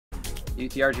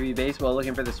UTRGV Baseball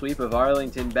looking for the sweep of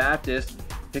Arlington Baptist.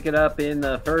 Pick it up in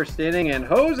the first inning, and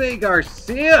Jose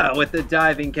Garcia with the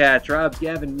diving catch robs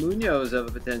Gavin Munoz of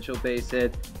a potential base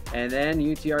hit. And then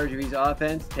UTRGV's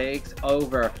offense takes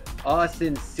over.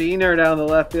 Austin Siener down the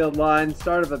left field line.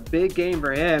 Start of a big game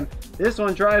for him. This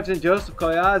one drives in Joseph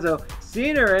Collazo.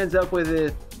 Siener ends up with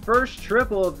his first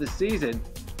triple of the season.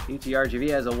 UTRGV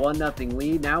has a 1-0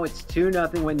 lead. Now it's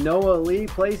 2-0 when Noah Lee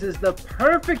places the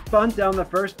perfect bunt down the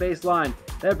first base line.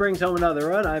 That brings home another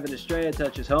run. Ivan Estrella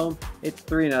touches home. It's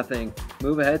 3-0.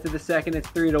 Move ahead to the second. It's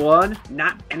 3-1.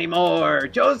 Not anymore.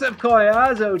 Joseph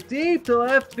Collazo deep to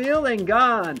left field and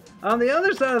gone. On the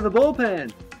other side of the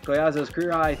bullpen, Collazo's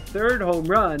career-high third home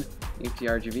run.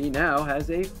 UTRGV now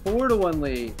has a 4-1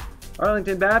 lead.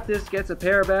 Arlington Baptist gets a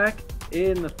pair back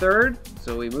in the third,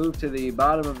 so we move to the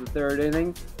bottom of the third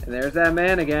inning, and there's that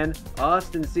man again,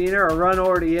 Austin Siener, a run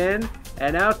already in,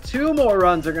 and now 2 more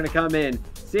runs are going to come in.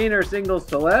 Siener singles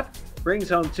to left, brings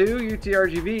home 2.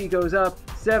 UTRGV goes up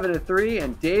 7-3,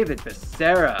 and David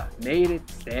Becerra made it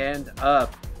stand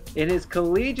up. In his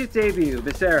collegiate debut,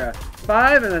 Becerra,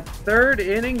 5 1/3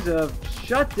 innings of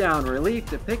shutdown relief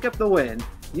to pick up the win.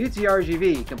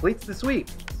 UTRGV completes the sweep,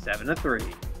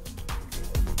 7-3.